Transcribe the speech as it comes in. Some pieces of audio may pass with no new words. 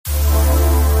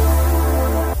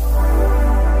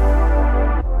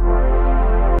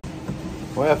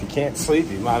can't sleep,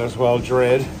 you might as well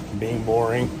dread being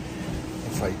boring.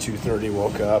 It's like 2:30,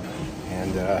 woke up,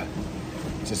 and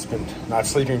just been not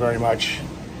sleeping very much.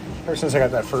 Ever since I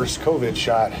got that first COVID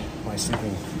shot, my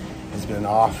sleeping has been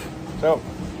off. So,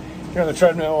 here on the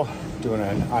treadmill, doing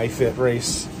an iFit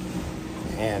race,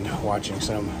 and watching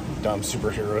some dumb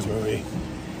superheroes movie.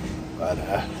 But,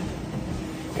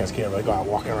 guys can't really go out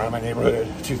walking around my neighborhood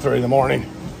at 2:30 in the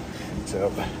morning. So,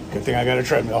 good thing I got a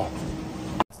treadmill.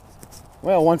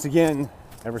 Well, once again,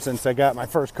 ever since I got my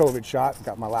first COVID shot,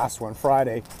 got my last one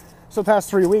Friday, so the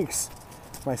past 3 weeks,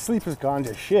 my sleep has gone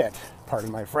to shit,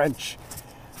 pardon my French.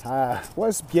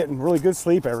 Was getting really good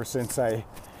sleep ever since I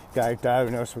got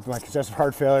diagnosed with my congestive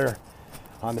heart failure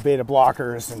on the beta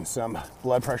blockers and some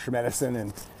blood pressure medicine,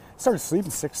 and started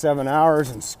sleeping 6-7 hours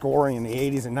and scoring in the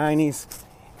 80s and 90s,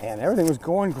 and everything was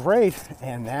going great.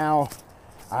 And now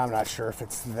I'm not sure if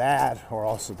it's that or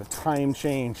also the time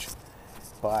change,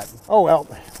 but oh well,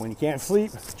 when you can't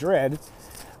sleep, dread.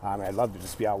 I'd love to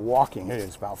just be out walking. It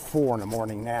is about 4 in the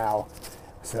morning now,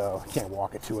 so I can't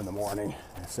walk at 2 in the morning.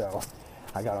 So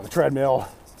I got on the treadmill,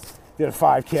 did a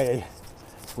 5K,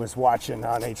 was watching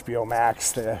on HBO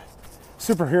Max the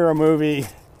superhero movie.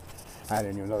 I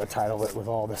didn't even know the title of it, with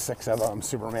all the 6 of them,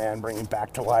 Superman bringing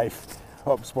back to life.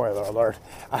 Oh, spoiler alert,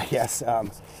 I guess.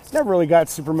 Never really got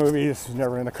super movies, was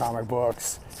never in the comic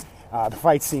books. The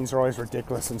fight scenes are always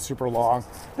ridiculous and super long.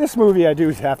 This movie, I do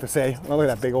have to say, well, look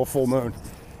at that big old full moon.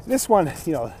 This one,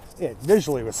 it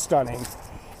visually was stunning,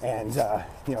 and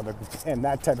and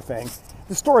that type of thing.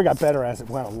 The story got better as it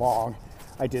went along.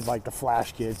 I did like the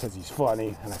Flash kid because he's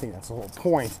funny, and I think that's the whole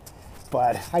point.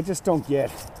 But I just don't get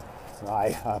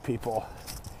why people.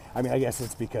 I mean, I guess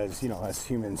it's because us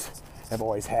humans have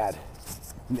always had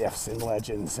myths and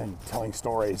legends and telling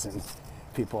stories, and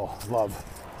people love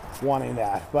wanting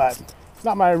that. But it's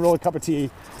not my real cup of tea.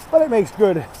 But it makes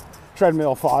good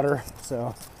treadmill fodder.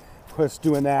 So quit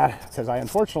doing that, because I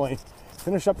unfortunately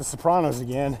finished up The Sopranos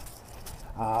again.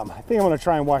 I think I'm going to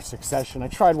try and watch Succession. I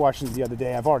tried watching it the other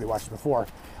day. I've already watched it before.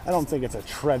 I don't think it's a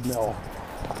treadmill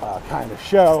kind of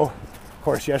show. Of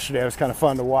course, yesterday it was kind of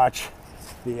fun to watch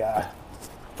the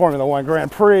Formula One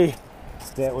Grand Prix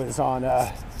that was on.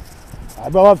 I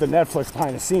love the Netflix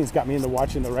behind the scenes. Got me into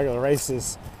watching the regular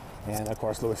races. And of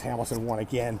course, Lewis Hamilton won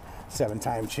again,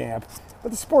 7-time champ.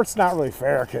 But the sport's not really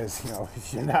fair, because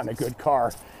if you're not in a good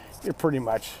car, you're pretty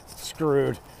much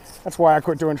screwed. That's why I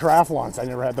quit doing triathlons. I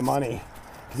never had the money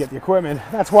to get the equipment.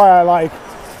 That's why I like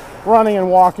running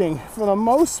and walking. For the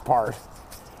most part,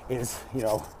 is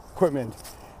equipment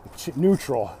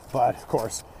neutral. But of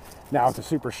course, now with the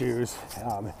super shoes,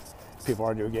 people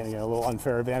are getting a little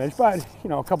unfair advantage. But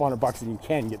a couple $100 and you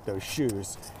can get those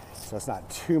shoes, so it's not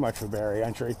too much of a barrier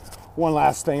entry. One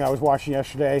last thing I was watching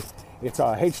yesterday, it's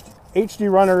HD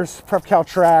Runners Prep Cal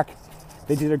Track.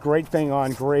 They did a great thing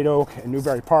on Great Oak and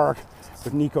Newbury Park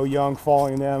with Nico Young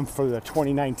following them for the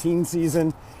 2019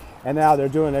 season. And now they're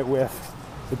doing it with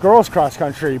the girls cross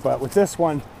country, but with this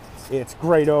one, it's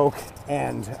Great Oak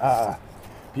and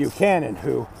Buchanan,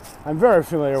 who I'm very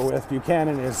familiar with.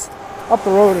 Buchanan is up the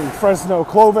road in Fresno,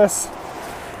 Clovis.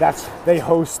 They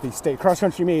host the state cross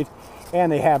country meet,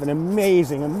 and they have an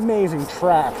amazing, amazing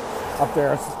track up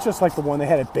there. It's just like the one they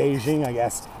had at Beijing, I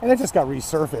guess, and it just got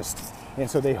resurfaced. And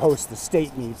so they host the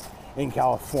state meet in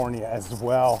California as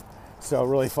well. So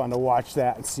really fun to watch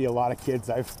that and see a lot of kids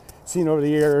I've seen over the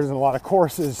years and a lot of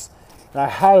courses. And I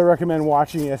highly recommend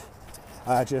watching it.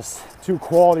 Just 2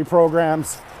 quality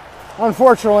programs.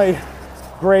 Unfortunately,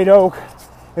 Great Oak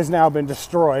has now been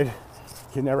destroyed.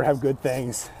 You can never have good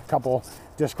things. A couple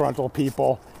disgruntled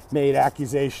people made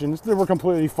accusations that were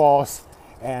completely false.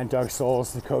 And Doug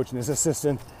Souls, the coach, and his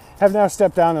assistant have now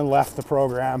stepped down and left the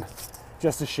program.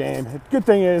 Just a shame. The good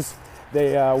thing is,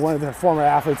 one of their former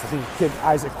athletes, I think kid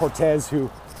Isaac Cortez,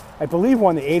 who I believe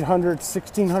won the 800,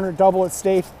 1600 double at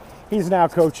state, he's now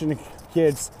coaching the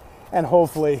kids, and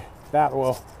hopefully that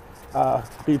will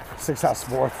be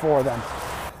successful for them.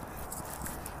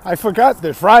 I forgot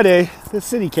that Friday, the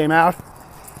city came out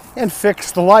and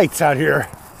fixed the lights out here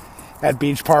at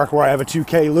Beach Park, where I have a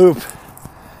 2K loop.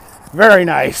 Very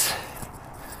nice.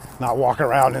 Not walking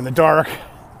around in the dark.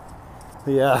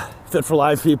 The Fit for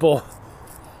Live people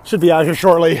should be out here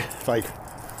shortly. It's like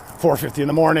 4:50 in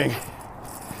the morning.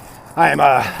 I am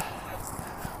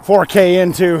 4K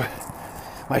into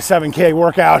my 7K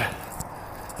workout.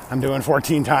 I'm doing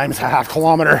 14 times a half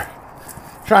kilometer.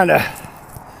 Trying to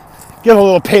get a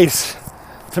little pace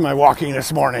to my walking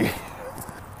this morning.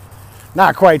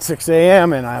 Not quite 6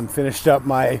 a.m. and I'm finished up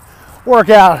my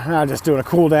workout. I'm just doing a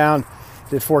cool down.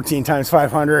 Did 14 times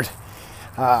 500.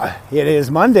 It is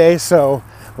Monday, so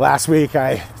last week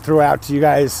I threw out to you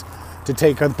guys to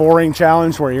take a boring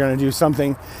challenge where you're going to do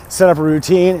something, set up a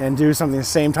routine and do something the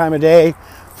same time of day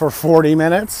for 40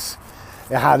 minutes.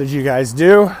 How did you guys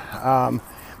do?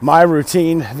 My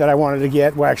routine that I wanted to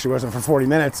get, well, actually wasn't for 40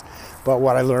 minutes, but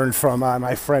what I learned from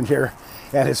my friend here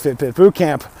at his Fitbit boot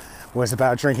camp was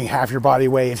about drinking half your body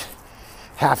weight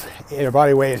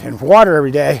in water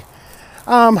every day.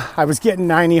 I was getting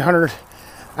 90, 100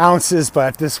 ounces,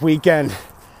 but this weekend,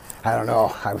 I don't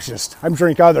know, I'm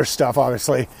drinking other stuff,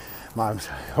 obviously. I'm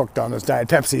hooked on those Diet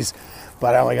Pepsis,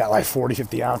 but I only got like 40,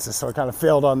 50 ounces, so I kind of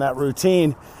failed on that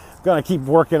routine. I'm gonna keep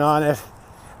working on it.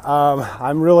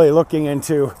 I'm really looking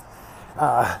into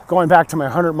going back to my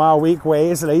 100-mile week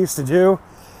ways that I used to do.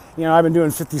 You know, I've been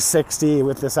doing 50, 60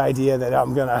 with this idea that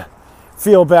I'm gonna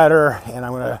feel better and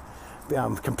I'm gonna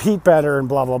compete better and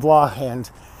blah, blah, blah. And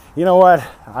you know what?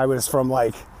 I was from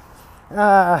like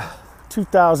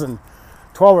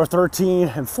 2012 or 13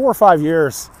 and 4 or 5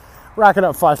 years, racking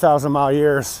up 5,000-mile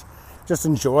years. Just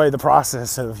enjoy the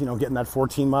process of, you know, getting that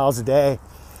 14 miles a day.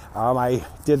 I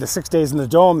did the 6 days in the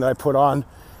dome that I put on.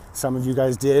 Some of you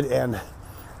guys did, and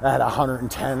I had a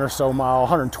 110 or so mile,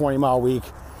 120 mile week.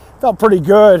 Felt pretty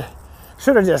good.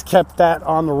 Should have just kept that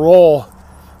on the roll,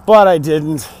 but I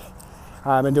didn't.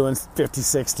 I've been doing 50,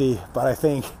 60, but I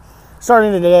think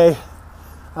starting today,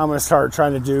 I'm going to start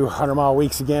trying to do 100-mile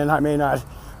weeks again. I may not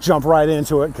jump right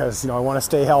into it because, you know, I want to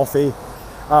stay healthy.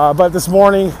 But this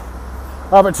morning,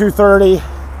 up at 2:30,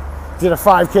 did a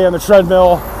 5K on the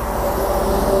treadmill.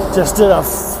 Just did a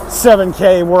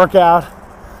 7K workout.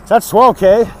 That's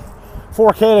 12K,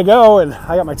 4K to go, and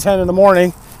I got my 10 in the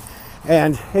morning.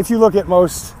 And if you look at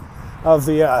most of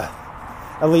the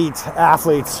elite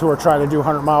athletes who are trying to do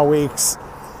 100-mile weeks,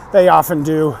 they often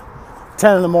do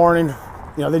 10 in the morning.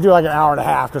 You know, they do like an hour and a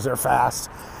half because they're fast.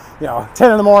 You know,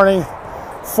 10 in the morning,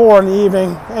 4 in the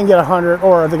evening, and get 100.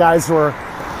 Or the guys who are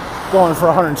going for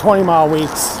 120-mile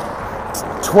weeks,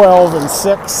 12 and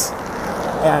 6.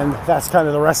 And that's kind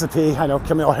of the recipe. I know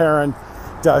Camille Herron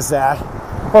does that.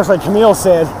 Of course, like Camille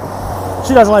said,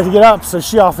 she doesn't like to get up, so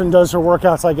she often does her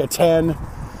workouts like at 10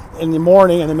 in the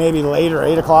morning and then maybe later,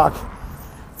 8 o'clock.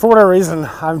 For whatever reason,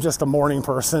 I'm just a morning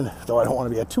person, though I don't want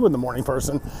to be a 2 in the morning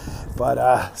person.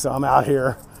 But so I'm out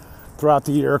here throughout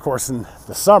the year. Of course, in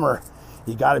the summer,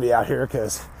 you got to be out here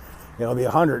because it'll be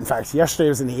 100. In fact, yesterday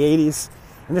was in the 80s,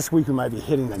 and this week we might be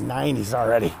hitting the 90s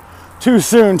already. Too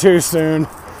soon, too soon.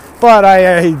 But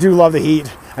I do love the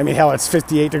heat. I mean, hell, it's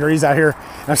 58 degrees out here.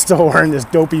 I'm still wearing this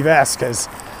dopey vest because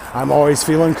I'm always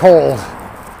feeling cold.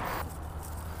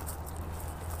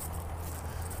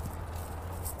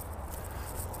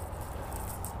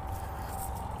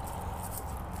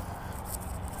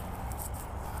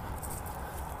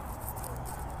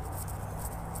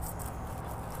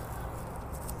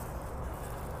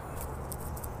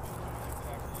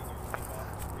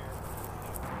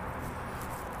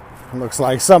 Looks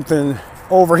like something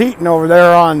overheating over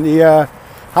there on the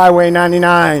Highway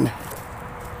 99.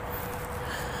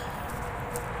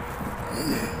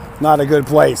 Not a good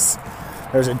place.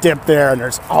 There's a dip there, and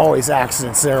there's always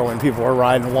accidents there when people are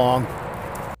riding along.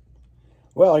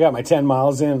 Well, I got my 10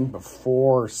 miles in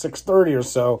before 6:30 or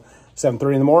so,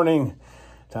 7:30 in the morning.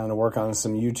 Time to work on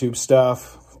some YouTube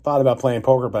stuff. Thought about playing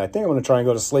poker, but I think I'm going to try and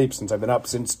go to sleep since I've been up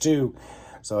since 2.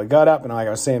 So I got up, and like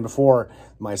I was saying before,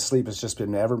 my sleep has just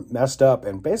been ever messed up.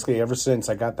 And basically ever since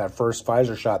I got that first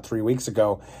Pfizer shot 3 weeks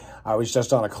ago, I was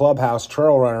just on a Clubhouse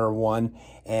Trail Runner one,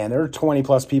 and there were 20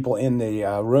 plus people in the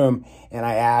room. And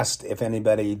I asked if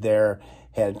anybody there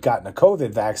had gotten a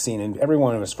COVID vaccine, and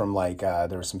everyone was from like, there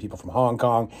were some people from Hong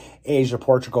Kong, Asia,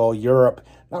 Portugal, Europe,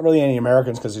 not really any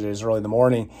Americans because it is early in the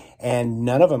morning, and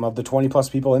none of them, of the 20 plus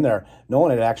people in there, no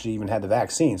one had actually even had the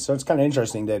vaccine. So it's kind of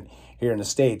interesting that here in the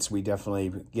States, we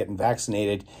definitely getting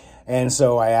vaccinated. And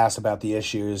so I asked about the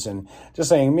issues and just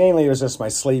saying mainly it was just my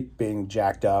sleep being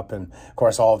jacked up. And of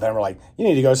course, all of them were like, you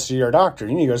need to go see your doctor.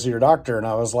 You need to go see your doctor. And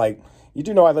I was like, you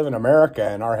do know I live in America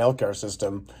and our healthcare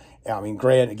system, I mean,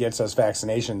 granted, it gets us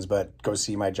vaccinations, but go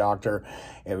see my doctor.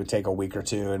 It would take a week or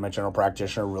two, and my general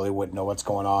practitioner really wouldn't know what's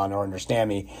going on or understand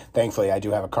me. Thankfully, I do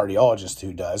have a cardiologist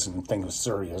who does, and if things are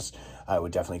serious, I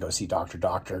would definitely go see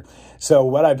doctor. So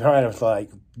what I've kind of like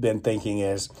been thinking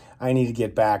is I need to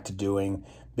get back to doing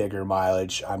bigger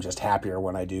mileage. I'm just happier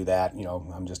when I do that. You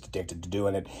know, I'm just addicted to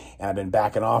doing it, and I've been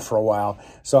backing off for a while.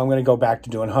 So I'm going to go back to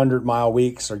doing 100-mile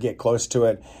weeks or get close to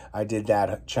it. I did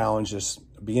that challenge this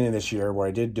beginning of this year where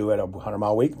I did do it a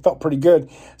 100-mile week. It felt pretty good.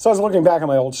 So I was looking back on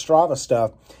my old Strava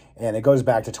stuff, and it goes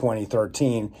back to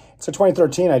 2013. So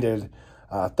 2013, I did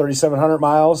 3,700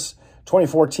 miles.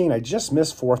 2014, I just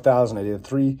missed 4,000. I did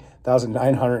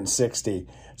 3,960.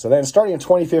 So then starting in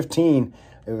 2015,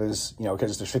 it was,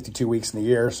 because there's 52 weeks in the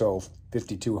year, so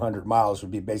 5,200 miles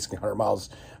would be basically 100 miles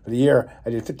for the year. I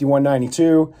did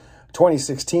 5192.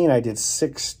 2016, I did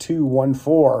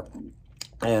 6214,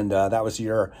 and that was the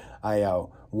year I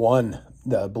won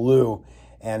the Blue.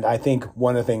 And I think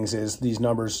one of the things is these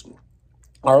numbers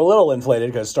are a little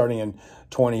inflated because starting in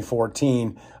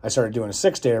 2014, I started doing a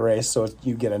 6-day race. So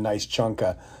you get a nice chunk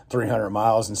of 300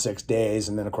 miles in 6 days.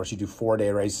 And then, of course, you do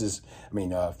 4-day races,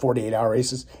 48-hour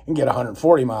races, and get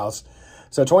 140 miles.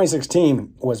 So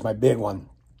 2016 was my big one,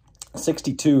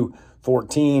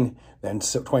 62:14. Then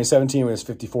 2017 was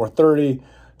 54:30.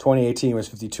 2018 was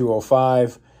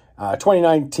 52:05.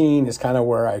 2019 is kind of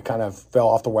where I kind of fell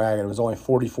off the wagon. It was only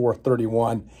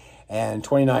 44:31. And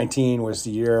 2019 was the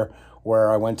year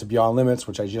where I went to Beyond Limits,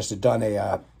 which I just had done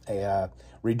a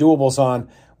redoables on.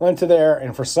 Went to there,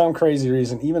 and for some crazy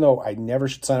reason, even though I never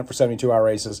should sign up for 72-hour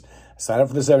races, I signed up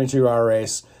for the 72-hour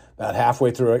race. About halfway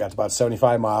through it, got to about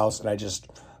 75 miles, and I just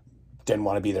didn't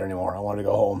want to be there anymore. I wanted to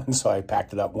go home, and so I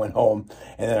packed it up, went home.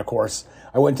 And then, of course,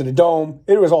 I went to the Dome.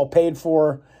 It was all paid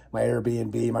for, my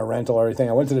Airbnb, my rental, everything.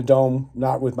 I went to the Dome,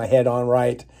 not with my head on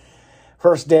right.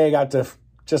 First day, got to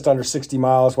just under 60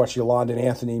 miles, watched Yolanda and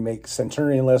Anthony make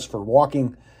Centurion list for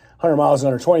walking 100 miles in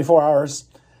under 24 hours.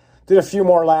 Did a few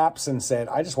more laps and said,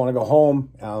 I just want to go home.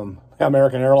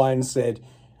 American Airlines said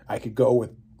I could go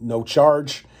with no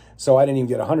charge, so I didn't even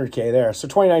get 100K there. So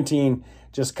 2019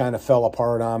 just kind of fell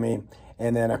apart on me.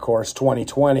 And then, of course,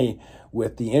 2020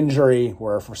 with the injury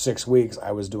where for 6 weeks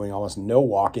I was doing almost no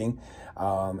walking.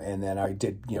 And then I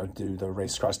did, do the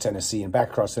race across Tennessee and back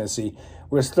across Tennessee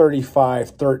was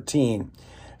 35:13.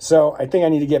 So I think I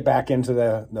need to get back into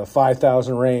the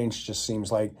 5,000 range. Just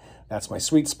seems like that's my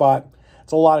sweet spot.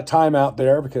 It's a lot of time out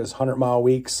there because 100-mile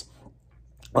weeks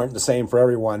aren't the same for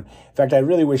everyone. In fact, I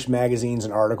really wish magazines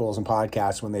and articles and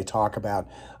podcasts, when they talk about,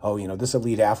 this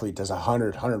elite athlete does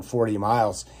 100, 140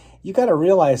 miles, you got to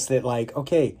realize that,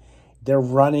 okay, they're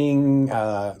running,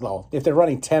 if they're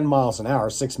running 10 miles an hour,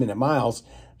 6-minute miles,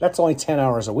 that's only 10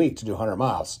 hours a week to do 100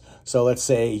 miles. So let's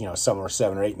say, some are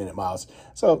 7 or 8-minute miles.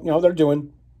 So, they're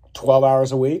doing 12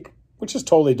 hours a week, which is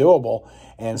totally doable.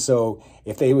 And so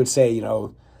if they would say,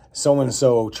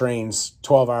 so-and-so trains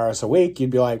 12 hours a week, you'd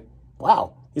be like,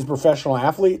 wow, he's a professional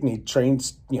athlete and he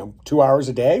trains, 2 hours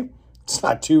a day. It's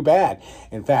not too bad.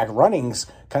 In fact, running's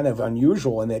kind of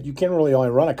unusual in that you can really only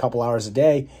run a couple hours a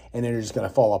day and then you're just going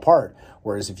to fall apart.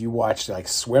 Whereas if you watch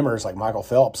swimmers like Michael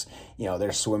Phelps,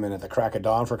 they're swimming at the crack of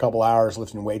dawn for a couple hours,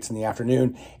 lifting weights in the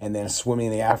afternoon, and then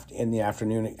swimming in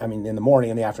the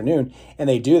morning and the afternoon. And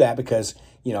they do that because,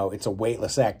 it's a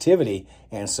weightless activity.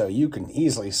 And so you can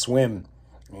easily swim,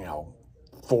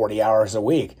 40 hours a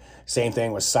week. Same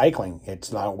thing with cycling.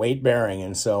 It's not weight bearing.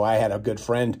 And so I had a good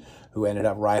friend who ended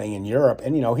up riding in Europe,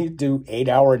 and he'd do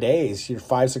 8-hour days. You're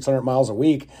 500-600 miles a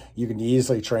week. You can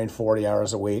easily train 40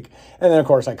 hours a week. And then, of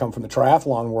course, I come from the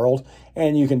triathlon world,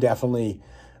 and you can definitely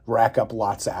rack up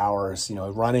lots of hours,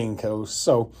 running.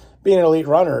 So being an elite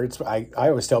runner, I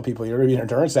always tell people, you're going to be an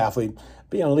endurance athlete.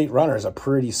 Being an elite runner is a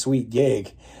pretty sweet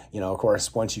gig. Of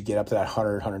course, once you get up to that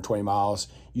 100, 120 miles,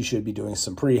 you should be doing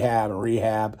some prehab and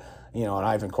rehab. And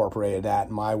I've incorporated that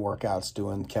in my workouts,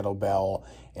 doing kettlebell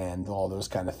and all those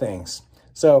kind of things.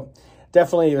 So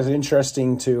definitely it was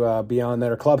interesting to be on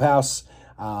their clubhouse.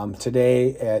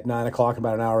 Today at 9 o'clock,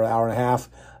 about an hour and a half,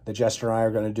 the Jester and I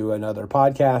are going to do another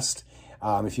podcast.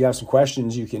 If you have some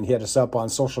questions, you can hit us up on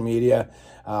social media.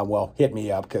 Hit me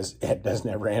up because Ed doesn't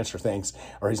ever answer things,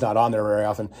 or he's not on there very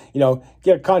often.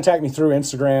 Contact me through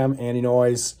Instagram, Andy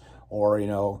Noyes, or,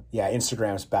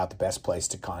 Instagram's about the best place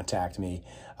to contact me.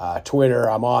 Twitter,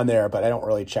 I'm on there, but I don't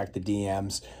really check the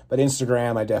DMs. But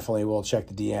Instagram, I definitely will check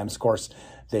the DMs. Of course,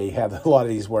 they have a lot of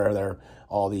these where they're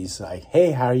all these like,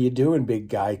 hey, how are you doing, big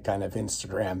guy kind of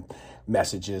Instagram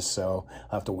messages. So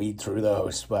I'll have to weed through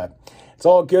those. But it's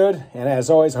all good. And as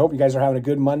always, I hope you guys are having a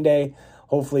good Monday.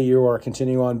 Hopefully you are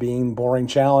continuing on being boring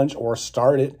challenge or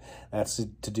start it. That's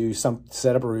to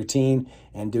set up a routine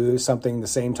and do something the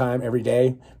same time every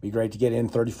day. Be great to get in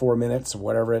 34 minutes or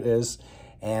whatever it is.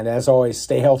 And as always,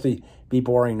 stay healthy, be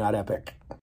boring, not epic.